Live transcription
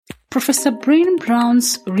Professor Brain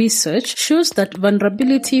Brown's research shows that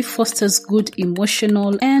vulnerability fosters good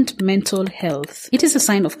emotional and mental health. It is a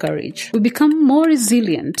sign of courage. We become more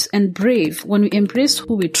resilient and brave when we embrace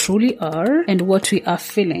who we truly are and what we are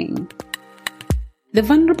feeling. The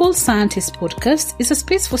Vulnerable Scientist podcast is a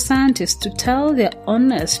space for scientists to tell their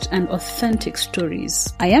honest and authentic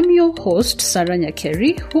stories. I am your host, Sarah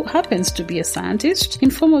Nyakeri, who happens to be a scientist,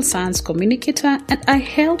 informal science communicator, and I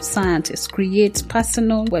help scientists create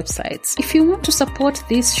personal websites. If you want to support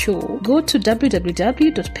this show, go to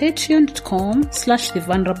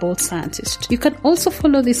www.patreon.com/thevulnerable-scientist. You can also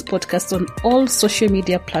follow this podcast on all social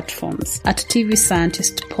media platforms at TV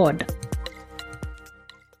Scientist Pod.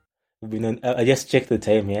 We've been on, I just checked the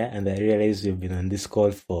time here and I realized we've been on this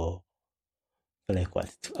call for like what,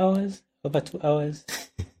 2 hours? Over 2 hours?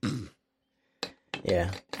 Yeah.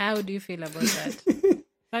 How do you feel about that?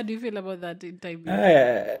 How do you feel about that in time?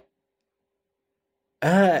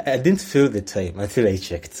 I didn't feel the time until I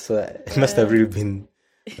checked. So it must have really been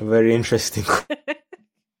a very interesting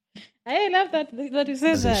I love that you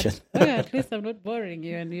said that. Oh, yeah, at least I'm not boring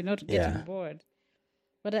you and you're not getting bored.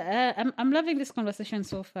 But I'm loving this conversation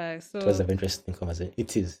so far. So it was an interesting conversation.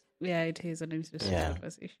 It is. Yeah, it is an interesting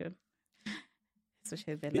conversation.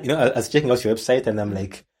 I was checking out your website and I'm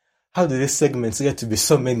like, how do these segments get to be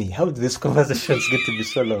so many? How do these conversations get to be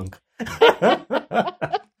so long?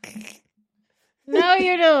 Now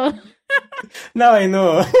you know. Now I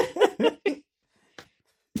know.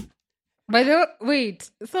 By the way,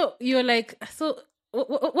 wait. So you're like, so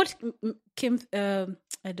what came?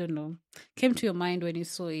 I don't know. Came to your mind when you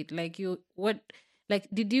saw it? Like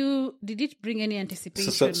did it bring any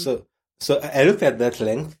anticipation? So I looked at that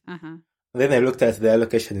length. Then I looked at the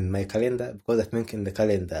allocation in my calendar because I think in the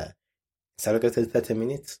calendar it's allocated 30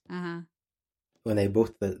 minutes. When I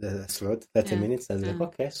booked the slot, 30 minutes, I was like,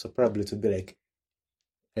 okay, so probably to be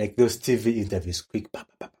like those TV interviews, quick,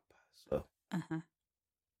 so.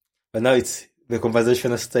 But now it's the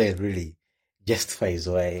conversational style really justifies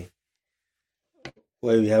why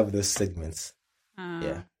we have those segments.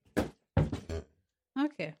 Yeah.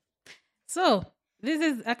 Okay. So this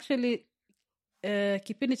is actually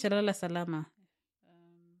kipindi cha lala salama. I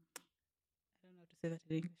don't know how to say that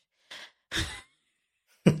in English.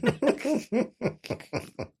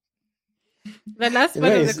 The last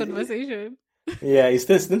part of the conversation. Yeah,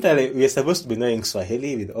 it's not like we're supposed to be knowing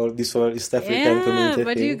Swahili with all this East African community. Yeah,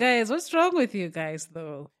 but you guys, what's wrong with you guys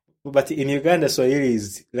though? But in Uganda, Swahili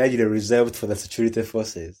is largely reserved for the security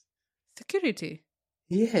forces. Security?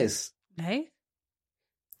 Yes. Right?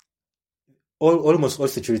 Almost all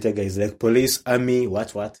security guys, like police, army,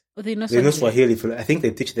 what? Oh, they know Swahili. I think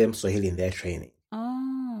they teach them Swahili in their training.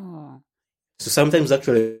 Oh. So sometimes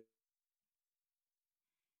actually,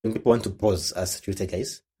 when people want to pose as security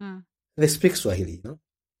guys, they speak Swahili, you know?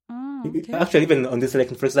 Oh, okay. Actually, even on this,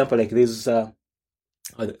 like, for example, like these road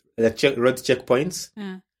checkpoints,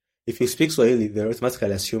 if you speak Swahili, they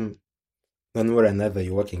automatically assume one way or another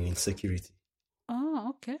you're working in security. Oh,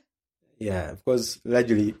 okay. Yeah, because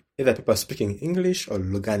largely either people are speaking English or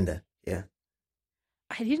Luganda. Yeah.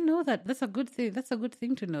 I didn't know that. That's a good thing. That's a good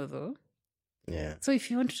thing to know, though. Yeah. So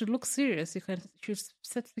if you want to look serious, you should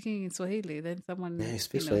start speaking in Swahili. Then someone. Yeah, you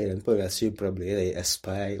speak Swahili, and people assume probably a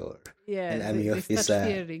spy or an army officer. They start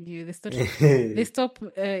fearing you. They stop,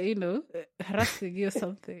 harassing you or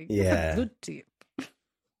something. Yeah. That's a good tip.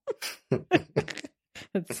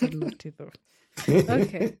 That's so naughty, though.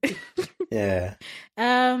 Okay. Yeah.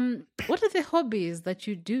 What are the hobbies that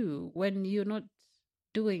you do when you're not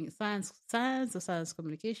doing science or science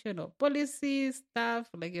communication or policy stuff?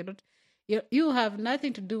 Like you have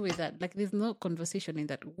nothing to do with that. Like there's no conversation in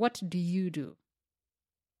that. What do you do?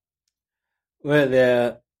 Well,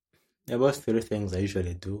 there are about 3 things I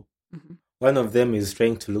usually do. One of them is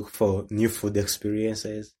trying to look for new food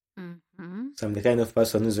experiences. So I'm the kind of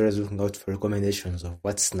person who's always looking out for recommendations of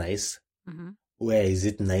what's nice. Where is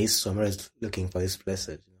it nice? So I'm always looking for these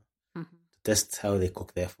places, to test how they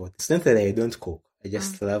cook their food. It's not that I don't cook. I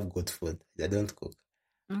just love good food. I don't cook.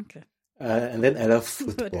 Okay. And then I love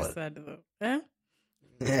football. What is that, though? Huh?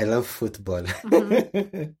 I love football.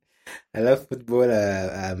 I love football.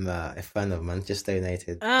 I'm a fan of Manchester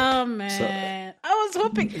United. Oh, man. I was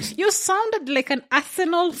hoping. You sounded like an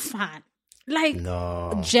Arsenal fan. Like,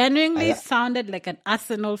 no. Genuinely sounded like an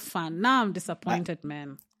Arsenal fan. Now I'm disappointed,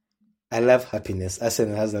 man. I love happiness.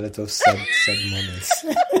 Arsenal has a lot of sad moments.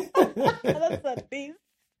 That's a thing.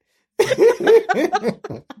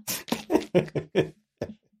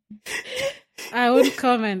 I won't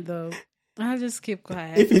comment, though. I'll just keep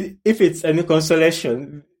quiet. If it's any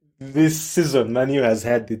consolation, this season, Man U has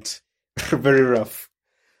had it very rough.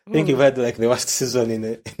 think you've had like the worst season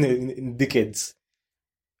in decades.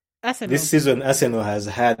 Arsenal. This season, Arsenal has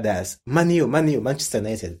had us. Manchester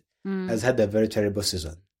United has had a very terrible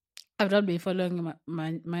season. I've not been following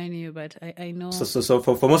Man U, but I know. So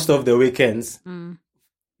for most of the weekends,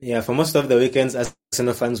 for most of the weekends,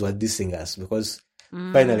 Arsenal fans were dissing us because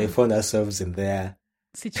finally found ourselves in their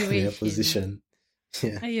situation, their position.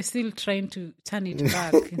 Yeah. And you're still trying to turn it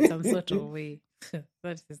back in some sort of way.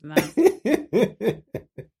 That is nice.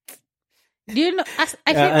 Do you know? I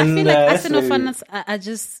feel like Arsenal fans are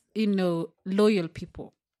just loyal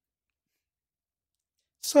people.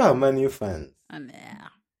 So are Man U fans.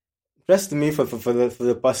 Trust me, for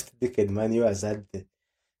the past decade, Man U has had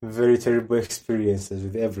very terrible experiences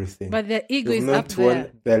with everything. But their ego is up there.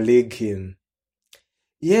 Won the league in.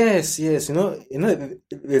 Yes. You know.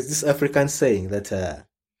 There's this African saying that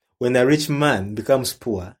when a rich man becomes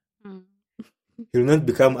poor, he will not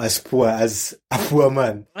become as poor as a poor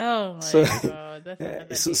man. Oh my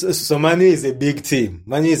God! So Man U is a big team.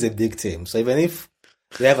 So even if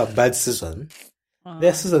they have a bad season,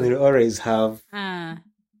 their season will always have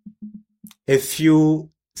a few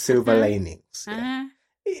silver linings. Yeah.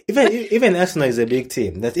 Even Arsenal is a big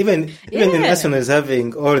team. That even when Arsenal is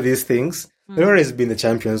having all these things, they'll always be in the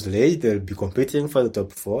Champions League. They'll be competing for the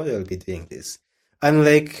top 4. They'll be doing this,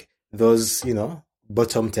 unlike those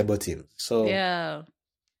bottom table teams. So yeah.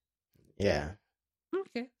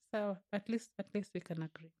 Okay, so at least we can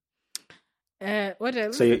agree. What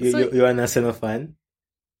else? So you're an Arsenal fan?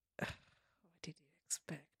 What did you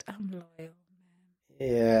expect? I'm loyal, man.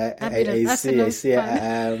 Yeah, I see.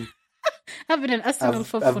 I've been an Arsenal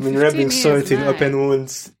for 15 years. I've been rubbing salt in open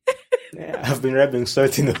wounds. I've been rubbing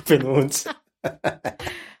salt in open wounds.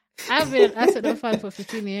 I've been an Arsenal fan for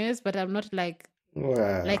 15 years, but I'm not like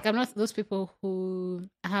I'm not those people who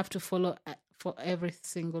have to follow for every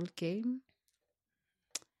single game.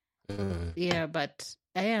 Yeah, but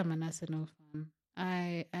I am an Arsenal fan.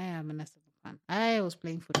 I am an Arsenal fan. I was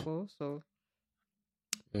playing football, so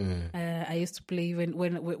I used to play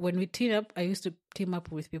when we team up. I used to team up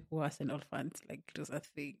with people who are Arsenal fans. Like it was a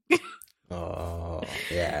thing. Oh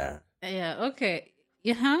yeah. Yeah. Okay.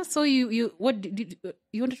 Yeah. So you what did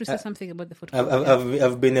you wanted to say something about the football?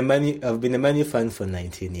 I've been a Man U fan for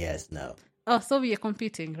 19 years now. Oh, so we are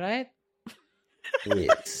competing, right?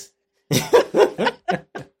 Yes.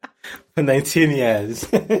 For 19 years.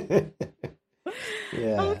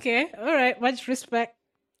 Yeah. Okay. All right. Much respect.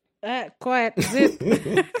 Quiet. Zip.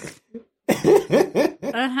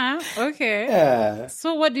 Okay. Yeah.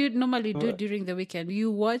 So what do you normally do during the weekend?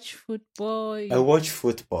 You watch football? I watch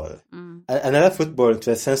football. Another football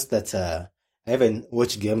to a sense that I haven't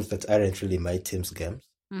watched games that aren't really my team's games.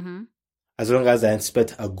 Mm-hmm. As long as I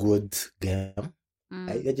expect a good game,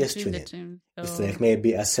 I just tune in. It's like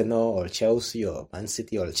maybe Arsenal or Chelsea or Man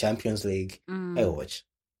City or Champions League. I watch.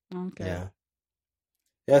 Okay. Yeah.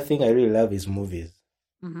 The other thing I really love is movies.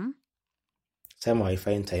 Mm-hmm. Somehow I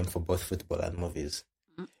find time for both football and movies.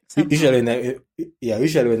 Usually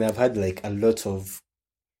when I've had like a lot of,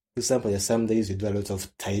 for example, some days you do a lot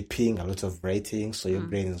of typing, a lot of writing, so your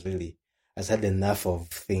brain has had enough of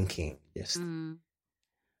thinking. Just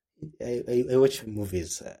I watch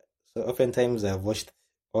movies. So oftentimes I've watched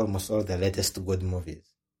almost all the latest good movies.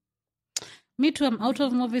 Me too. I'm out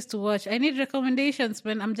of movies to watch. I need recommendations,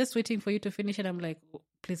 man. I'm just waiting for you to finish it. I'm like,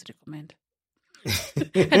 please recommend.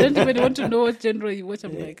 I don't even want to know what genre you watch.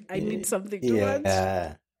 I'm like, I need something to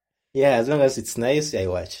watch. Yeah, as long as it's nice, I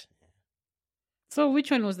watch. So which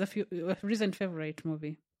one was the recent favorite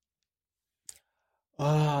movie?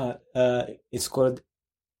 It's called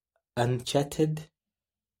Uncharted.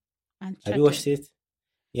 Uncharted. Have you watched it?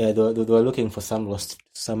 Yeah, they were looking for some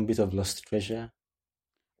bit of lost treasure.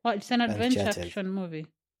 Oh, it's an adventure action movie.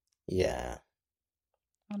 Yeah.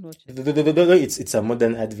 I'll watch it. It's a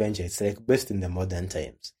modern adventure. It's like based in the modern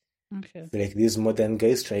times. Okay. It's like these modern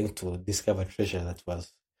guys trying to discover treasure that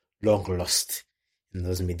was long lost in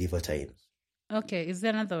those medieval times. Okay, is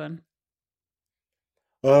there another one?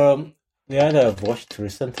 The other I've watched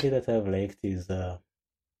recently that I've liked is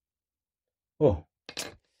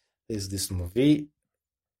there's this movie.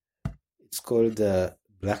 It's called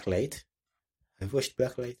Blacklight. Have you watched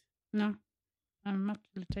Blacklight? No, I'm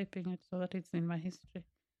actually typing it so that it's in my history.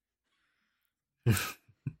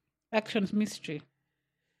 Action mystery.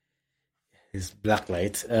 It's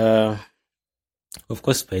Blacklight. Of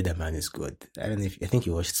course, Spider-Man is good. I think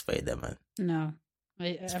you watched Spider-Man. No,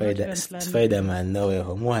 Spider-Man No Way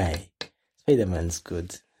Home. Why? Spider-Man's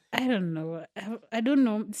good. I don't know. I don't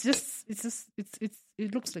know.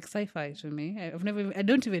 It looks like sci-fi to me. I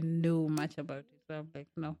don't even know much about it. So I'm like,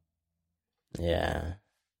 no. Yeah.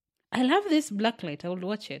 I love this blacklight. I will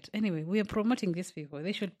watch it. Anyway, we are promoting these people.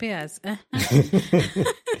 They should pay us.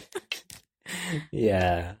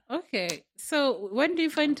 Yeah. Okay. So when do you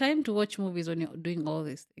find time to watch movies when you're doing all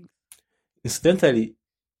these things? Incidentally,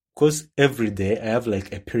 because every day I have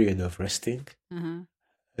like a period of resting. I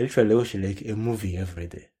literally watch like a movie every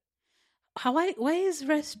day. Why is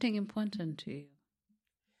resting important to you?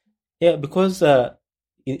 Yeah, because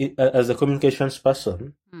as a communications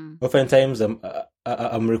person, oftentimes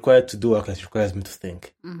I'm required to do work that requires me to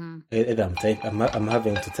think. Either I'm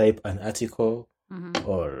having to type an article,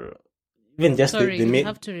 or even just you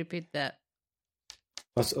have to repeat that.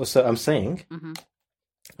 Also, I'm saying,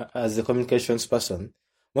 as a communications person,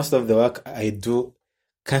 most of the work I do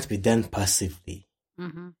can't be done passively.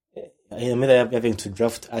 I'm either having to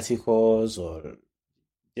draft articles or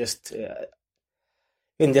just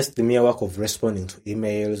even just the mere work of responding to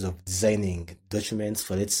emails, of designing documents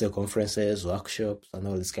for, let's say, conferences, workshops, and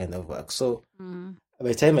all this kind of work. So by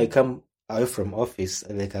the time I come away from office,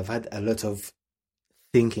 like I've had a lot of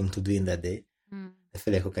thinking to do in that day. I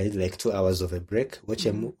feel like I need like 2 hours of a break,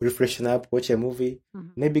 refreshen up, watch a movie,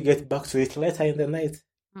 maybe get back to it later in the night.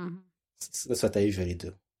 That's what I usually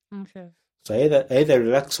do. Okay. So I either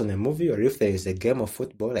relax on a movie, or if there is a game of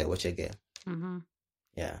football, I watch a game.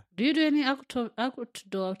 Yeah. Do you do any outdoor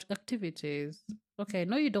activities? Okay,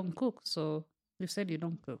 no, you don't cook, so you said you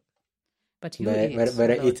don't cook, but you eat.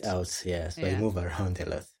 But I eat out, yeah. So I move around a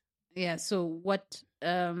lot. Yeah. So what?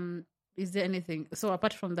 Is there anything? So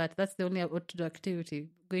apart from that, that's the only outdoor activity: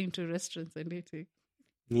 going to restaurants and eating.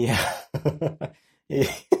 Yeah.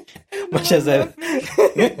 Much as I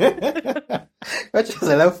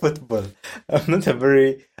love football, I'm not a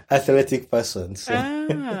very athletic person.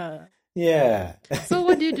 So. Yeah. So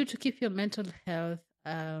what do you do to keep your mental health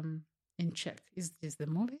in check? Is the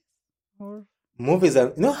movies or movies?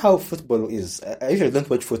 You know how football is. I usually don't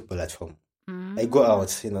watch football at home. I go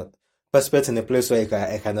out, participate in a place where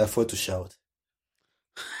I can afford to shout.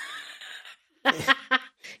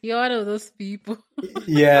 You're one of those people.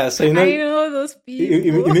 Yeah, so I know those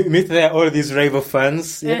people. You meet there all these rival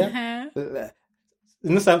fans. Yeah,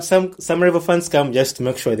 some rival fans come just to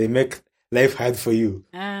make sure they make life hard for you.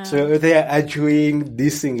 So they are arguing,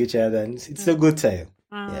 dissing each other, and it's a good time.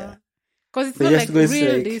 Yeah, because it's not like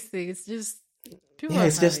real dissing. It's just pure. Yeah,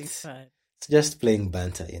 it's just playing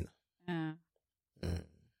banter, Yeah.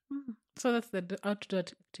 So that's the outdoor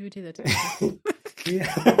activity that.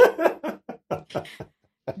 Yeah.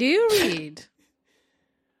 Do you read?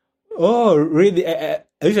 Oh, read. I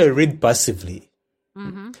usually read passively.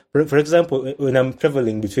 For example, when I'm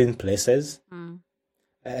traveling between places,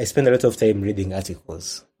 I spend a lot of time reading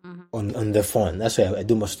articles on the phone. That's why I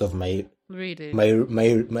do most of my reading, my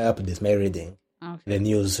updates, my reading, the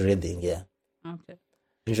news reading. Yeah. Okay.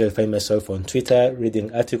 Usually find myself on Twitter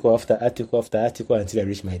reading article after article after article until I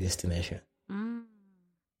reach my destination.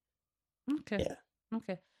 Okay. Yeah.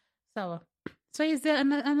 Okay. So is there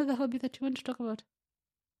another hobby that you want to talk about?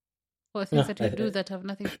 Or things that you do that have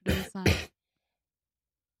nothing to do with science?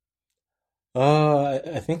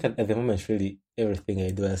 I think at the moment, really, everything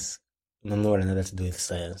I do has no more or another to do with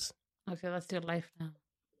science. Okay, that's your life now.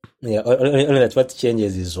 Yeah, only that what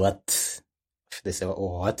changes is what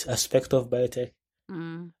aspect of biotech.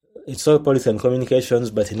 It's all politics and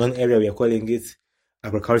communications, but in one area we are calling it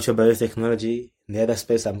agricultural biotechnology. In the other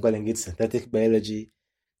space, I'm calling it synthetic biology.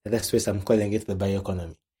 In the other space, I'm calling it the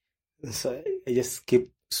bioeconomy. So I just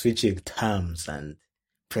keep switching terms and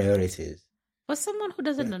priorities. For someone who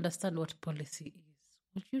doesn't understand what policy is,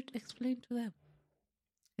 would you explain to them?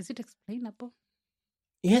 Is it explainable?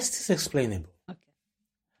 Yes, it's explainable.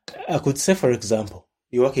 Okay. I could say, for example,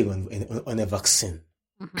 you're working on a vaccine.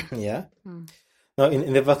 Yeah? Now,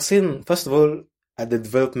 in the vaccine, first of all, at the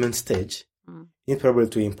development stage, you need probably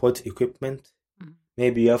to import equipment.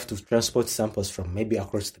 Maybe you have to transport samples from maybe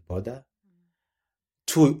across the border.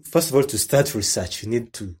 First of all, to start research, you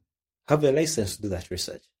need to have a license to do that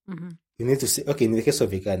research. You need to say, okay, in the case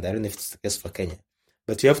of Uganda, I don't know if it's the case for Kenya,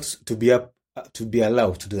 but you have to be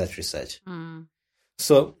allowed to do that research.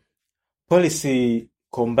 So, policy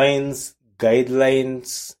combines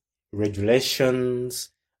guidelines, regulations,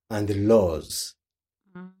 and laws.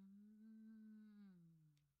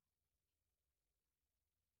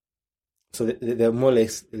 So they're more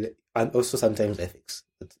like, and also sometimes ethics.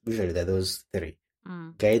 But usually they're those three: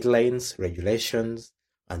 guidelines, regulations,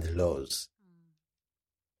 and laws.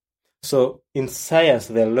 So in science,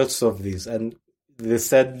 there are lots of these, and the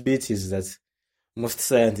sad bit is that most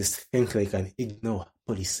scientists think they can ignore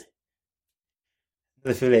policy.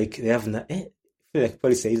 They feel like they have feel like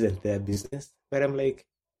policy isn't their business. But I'm like,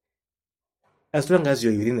 as long as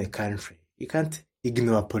you're within a country, you can't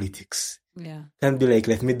ignore politics. Yeah. Can't be like,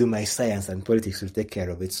 let me do my science and politics will take care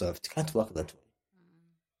of itself. It can't work that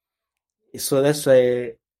way. So that's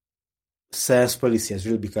why science policy has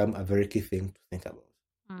really become a very key thing to think about.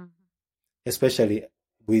 Especially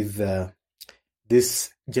with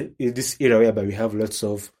this era whereby we have lots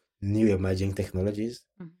of new emerging technologies.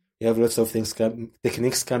 We have lots of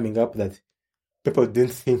techniques coming up that people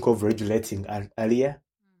didn't think of regulating earlier.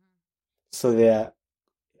 So they are,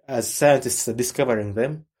 as scientists are discovering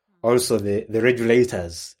them, also the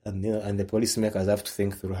regulators and the policymakers have to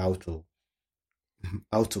think through how to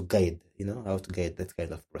guide that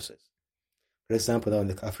kind of process. For example, now on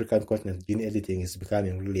the African continent, gene editing is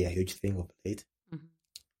becoming really a huge thing of late.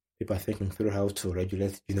 People are thinking through how to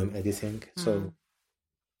regulate genome editing. So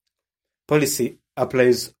policy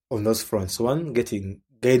applies on those fronts. One, getting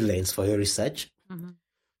guidelines for your research.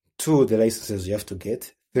 2, the licenses you have to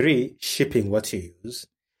get. 3, shipping what you use.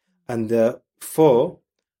 And 4,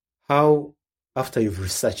 how, after you've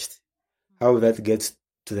researched, how that gets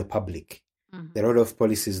to the public. There are a lot of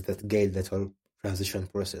policies that guide that whole transition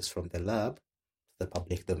process from the lab to the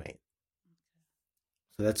public domain.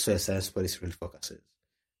 So that's where science policy really focuses.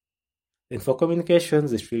 And for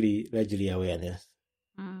communications, it's really largely awareness.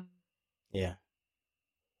 Yeah.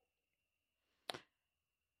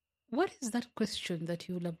 What is that question that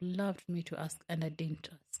you would have loved me to ask and I didn't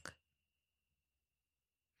ask?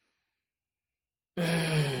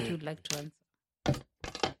 That you would like to answer?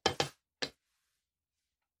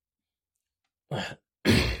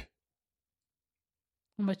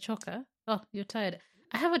 Umechoka? Oh, you're tired.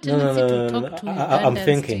 I have a tendency to talk to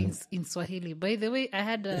Ugandans things in Swahili. By the way, I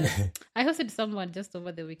hosted someone just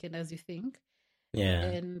over the weekend, as you think. Yeah.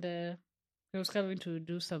 And I was coming to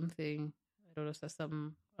do something. I don't know,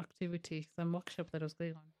 some activity, some workshop that was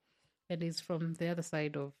going on. And he's from the other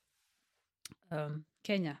side of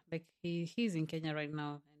Kenya. Like he's in Kenya right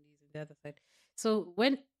now, and he's in the other side. So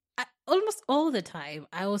when almost all the time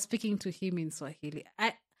I was speaking to him in Swahili.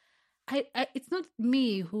 I it's not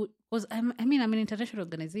me who was. I'm an international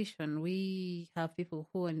organization. We have people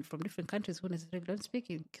who are from different countries who necessarily don't speak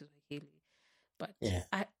in Swahili, but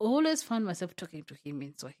I always found myself talking to him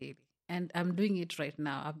in Swahili, and I'm doing it right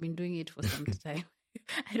now. I've been doing it for some time.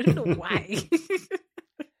 I don't know why.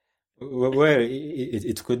 Well,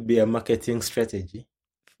 it could be a marketing strategy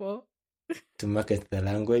for to market the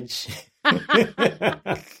language.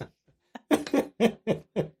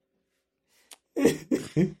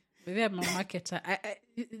 Maybe I'm a marketer. I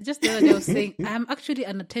just the other day I was saying I'm actually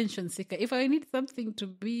an attention seeker. If I need something to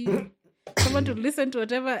be someone to listen to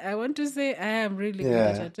whatever I want to say, I am really good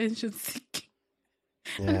at attention seeking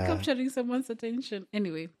and capturing someone's attention.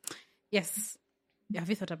 Anyway, yes. Have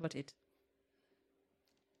you thought about it?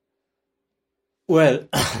 Well,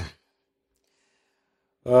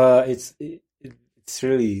 it's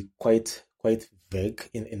really quite vague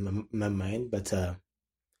in my mind, but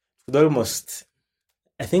almost.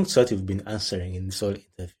 I think it's what you've been answering in this whole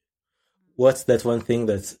interview. What's that one thing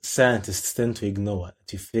that scientists tend to ignore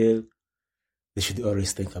that you feel they should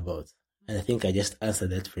always think about? And I think I just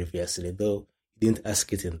answered that previously, though you didn't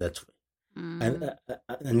ask it in that way. And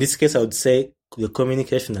in this case, I would say the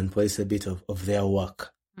communication and policy a bit of their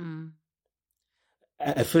work.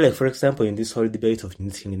 I feel like, for example, in this whole debate of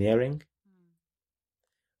genetic engineering,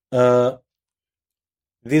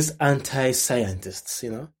 these anti-scientists,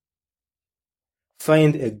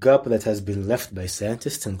 find a gap that has been left by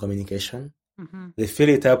scientists in communication. They fill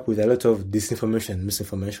it up with a lot of disinformation and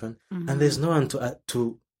misinformation, and there's no one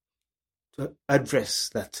to address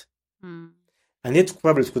that. And it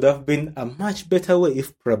probably could have been a much better way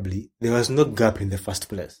if probably there was no gap in the first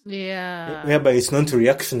place. Yeah. Whereby it's not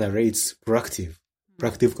reactionary, it's proactive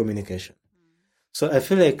communication. So I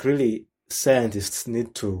feel like really scientists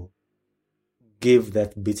need to give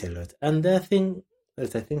that bit a lot. And the thing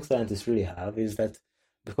that I think scientists really have is that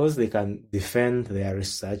because they can defend their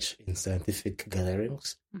research in scientific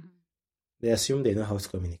gatherings, they assume they know how to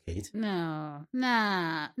communicate. No.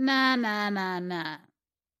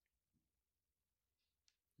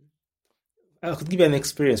 I could give you an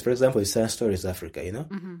experience. For example, with Science Stories Africa,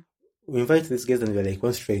 we invite these guys and we're like,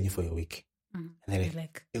 what's training for a week? And they're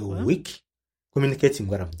like, a week? Communicating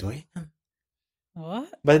what I'm doing?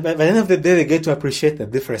 What? But by the end of the day, they get to appreciate the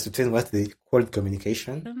difference between what they call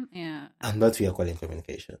communication and what we are calling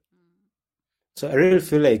communication. So I really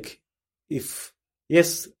feel like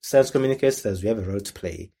yes, science communicators, we have a role to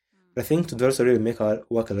play. But I think to also really make our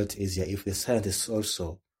work a lot easier if the scientists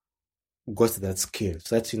also got that skill.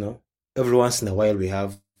 So that, every once in a while we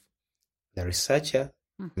have the researcher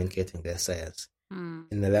communicating their science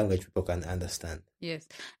in the language people can understand. Yes.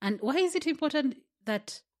 And why is it important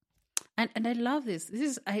that And I love this.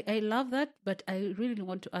 I love that, but I really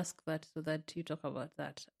want to ask that so that you talk about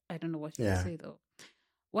that. I don't know what you say though.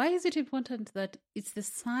 Why is it important that it's the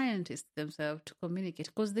scientists themselves to communicate?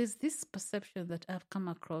 Because there's this perception that I've come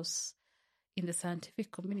across in the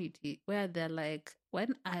scientific community where they're like,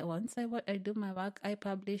 once I do my work, I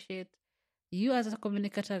publish it. You as a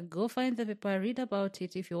communicator, go find the paper, read about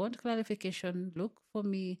it. If you want clarification, look for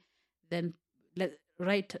me, then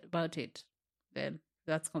write about it. Then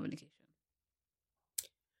that's communication.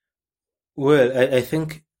 Well, I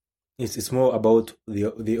think it's more about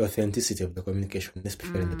the authenticity of the communication,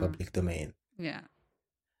 especially in the public domain. Yeah.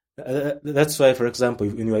 That's why, for example,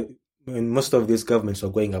 when most of these governments are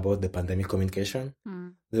going about the pandemic communication,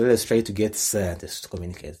 they always try to get scientists to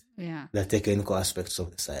communicate. Yeah. The technical aspects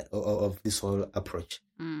of of this whole approach,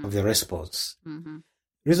 of the response.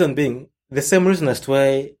 Reason being, the same reason as to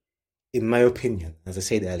why, in my opinion, as I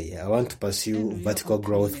said earlier, I want to pursue vertical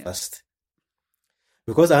growth first.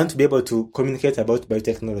 Because I want to be able to communicate about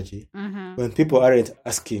biotechnology when people aren't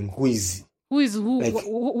asking who who, like,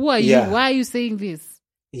 who are you? Why are you saying this?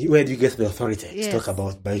 Where do you get the authority to talk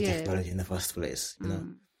about biotechnology in the first place? You know?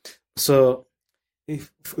 So,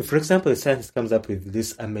 if, for example, a scientist comes up with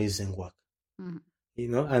this amazing work,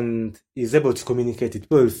 and is able to communicate it,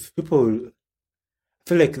 people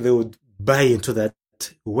feel like they would buy into that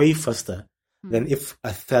way faster than if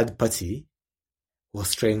a third party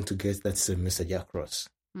was trying to get that same message across.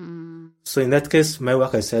 So in that case, my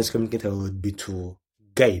work as a science communicator would be to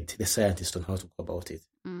guide the scientist on how to go about it.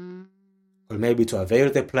 Or maybe to avail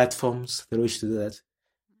the platforms through which to do that.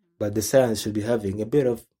 But the science should be having a bit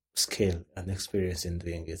of skill and experience in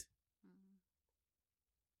doing it.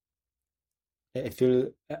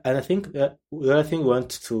 I think that the other thing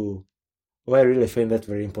why I really find that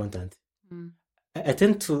very important. I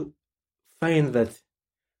tend to find that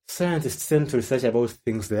scientists tend to research about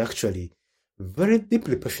things they're actually very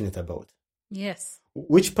deeply passionate about. Yes.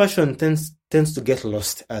 Which passion tends to get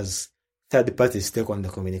lost as third parties take on the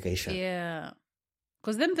communication. Yeah.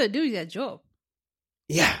 Because then they're doing their job.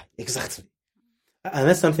 Yeah, exactly. And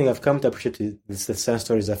that's something I've come to appreciate with the Science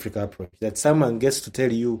Stories Africa approach. That someone gets to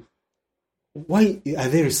tell you, why are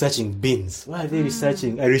they researching beans? Why are they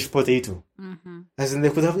researching Irish potato? As in, they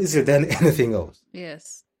could have easily done anything else.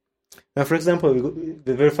 Yes. Now, for example,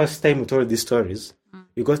 the very first time we told these stories,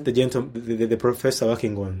 we got the professor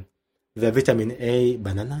working on the vitamin A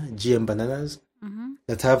banana, GM bananas,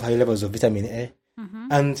 that have high levels of vitamin A.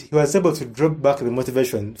 And he was able to drop back the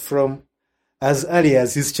motivation from as early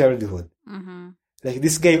as his childhood. Like,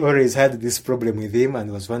 this guy always had this problem with him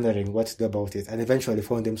and was wondering what to do about it, and eventually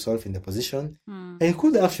found himself in the position and he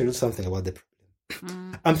could actually do something about the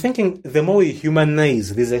problem. I'm thinking the more we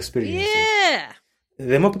humanize these experiences,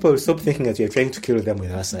 the more people will stop thinking that you're trying to kill them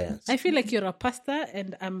with our science. I feel like you're a pastor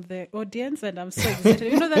and I'm the audience and I'm so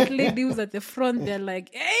excited. You know that lady who's at the front, they're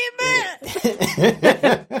like, amen!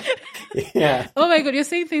 Yeah. Oh my God, you're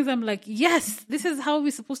saying things I'm like, yes, this is how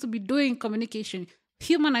we're supposed to be doing communication.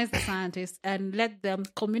 Humanize the scientists and let them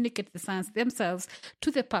communicate the science themselves to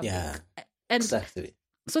the public. Yeah, and exactly.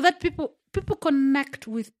 So that people connect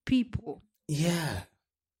with people. Yeah.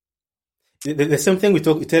 There's something we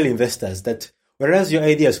tell investors that whereas your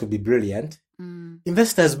ideas could be brilliant,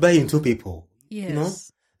 investors buy into people. Yes. You know?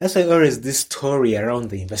 That's why always this story around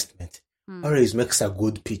the investment always makes a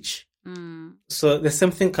good pitch. So the same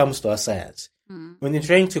thing comes to our science. When you're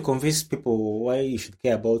trying to convince people why you should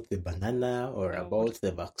care about the banana or about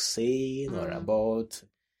the vaccine or about,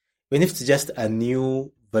 even if it's just a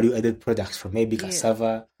new value-added product from maybe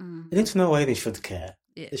cassava, they need to know why they should care.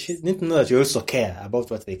 Yes. They should need to know that you also care about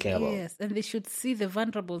what they care about. Yes, and they should see the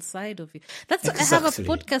vulnerable side of you. That's I have a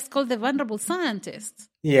podcast called The Vulnerable Scientist.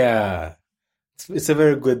 Yeah. It's a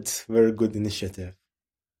very good initiative.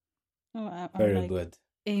 Oh, I'm very like, good.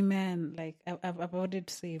 Amen. Like, I've wanted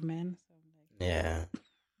to say amen. So like, yeah.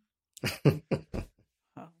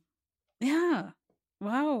 Yeah.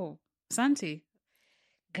 Wow. Santi.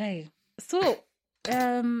 Guy. So,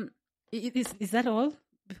 is that all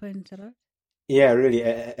before I interrupt? Yeah, really.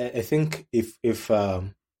 I think if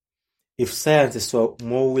scientists were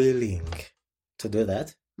more willing to do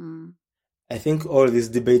that, I think all these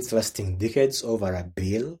debates lasting decades over a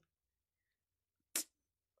bill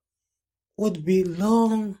would be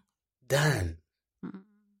long done.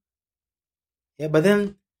 Yeah, but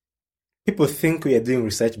then people think we are doing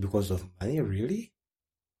research because of money, really?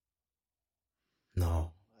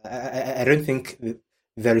 No. I don't think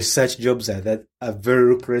the research jobs are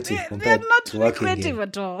very lucrative compared to working. They're not lucrative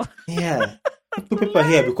at all. Yeah. People are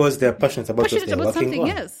here because they're passionate about what they're working on.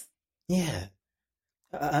 Yes. Yeah.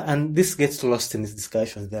 And this gets lost in these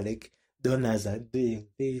discussions. They're like, donors are doing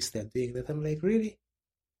this, they're doing that. I'm like, really?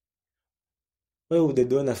 Why would the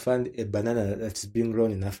donor fund a banana that's being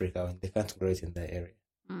grown in Africa when they can't grow it in that area?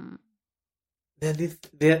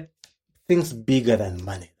 There are things bigger than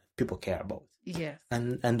money that people care about. Yes.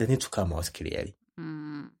 And they need to come out clearly.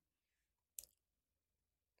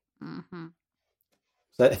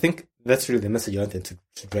 So I think that's really the message I wanted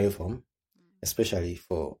to drive home, especially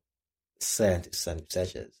for scientists and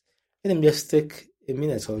researchers. Let them just take a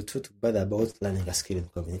minute or two to bother about learning a skill in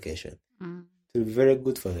communication. It will be very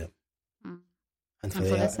good for them. And for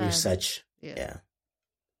their research. Yeah.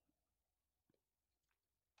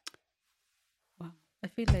 Wow. I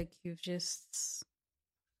feel like you've just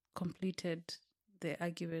completed the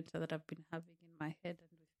argument that I've been having in my head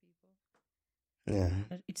and with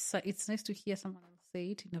people. Yeah. It's nice to hear someone else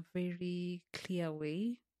say it in a very clear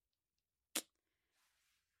way.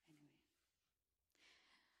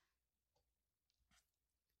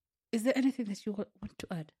 Is there anything that you want to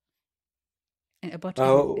add about?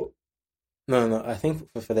 No. I think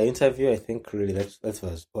for the interview, I think really that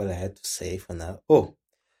was all I had to say for now. Oh,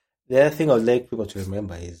 the other thing I would like people to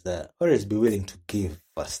remember is that always be willing to give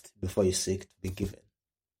first before you seek to be given.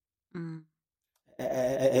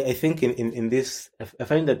 I think in this, I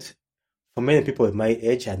find that for many people at my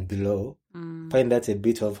age and below, find that a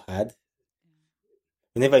bit of hard.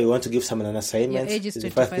 Whenever you want to give someone an assignment, your age is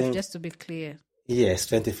 25, just to be clear. Yes,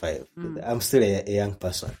 25. I'm still a young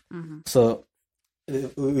person. So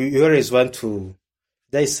we always want to,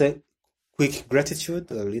 there is a quick gratitude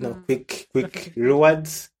or, quick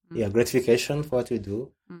rewards, gratification for what we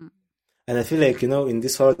do. And I feel like, in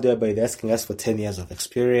this whole whereby they're asking us for 10 years of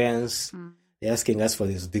experience, they're asking us for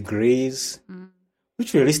these degrees,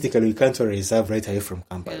 which realistically we can't always have right away from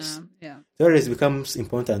campus. Yeah. It always becomes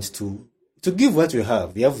important to give what you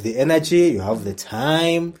have. You have the energy, you have the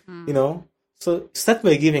time, So start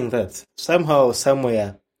by giving that. Somehow,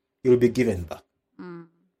 somewhere, you'll be given back.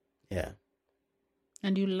 Yeah.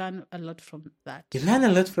 And you learn a lot from that. You learn a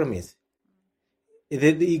lot from it.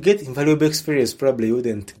 You get invaluable experience probably you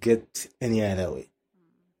wouldn't get any other way.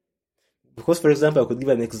 Because, for example, I could give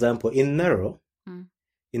an example. In Naro,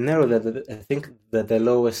 that I think that the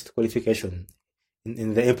lowest qualification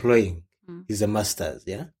in the employing is a master's,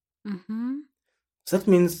 yeah? So that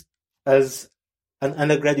means as an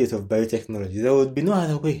undergraduate of biotechnology, there would be no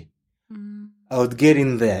other way. I would get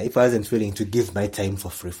in there if I wasn't willing to give my time for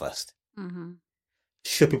free first.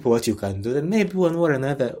 Show people what you can do, then maybe one or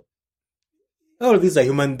another. All these are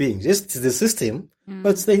human beings. Just the system,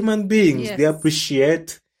 but it's the human beings. Yes. They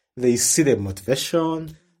appreciate, they see the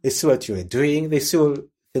motivation, they see what you are doing, they see all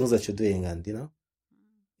things that you're doing, and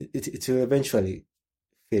it will eventually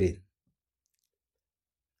fit in.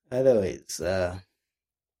 Otherwise,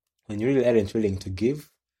 when you really aren't willing to give,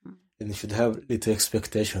 then you should have little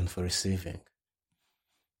expectation for receiving.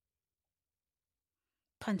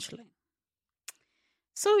 Punchline.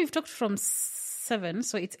 So we've talked from 7,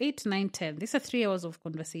 so it's 8, 9, 10. These are 3 hours of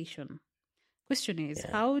conversation. Question is,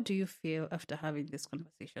 how do you feel after having this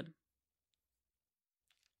conversation?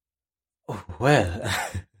 Oh, well.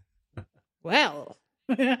 Well.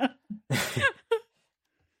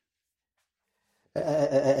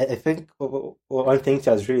 I think one thing it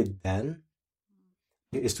has really done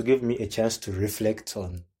is to give me a chance to reflect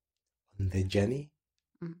on the journey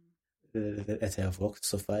that I have walked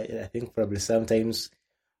so far. I think probably sometimes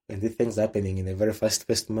when the things happening in a very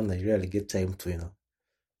fast-paced manner, you really get time to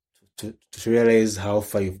to realize how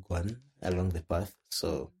far you've gone along the path.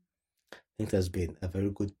 So I think that's been a very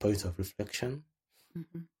good point of reflection.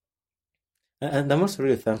 And I'm also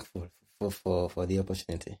really thankful for the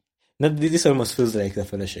opportunity. This almost feels like the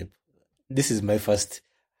fellowship. This is my first.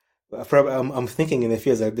 I'm thinking in a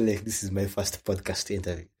few years I'll be like, this is my first podcast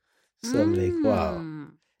interview. So I'm like, wow.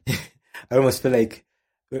 I almost feel like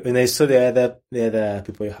when I saw the other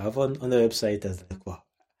people you have on the website, I was like, wow,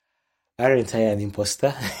 aren't I an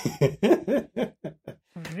imposter?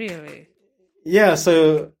 Really? Yeah.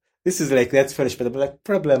 So this is like that fellowship, but I'm like,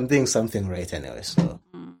 probably I'm doing something right anyway. So.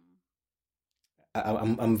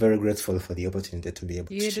 I'm very grateful for the opportunity to be able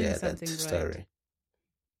to share that story. Right.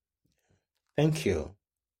 Thank you.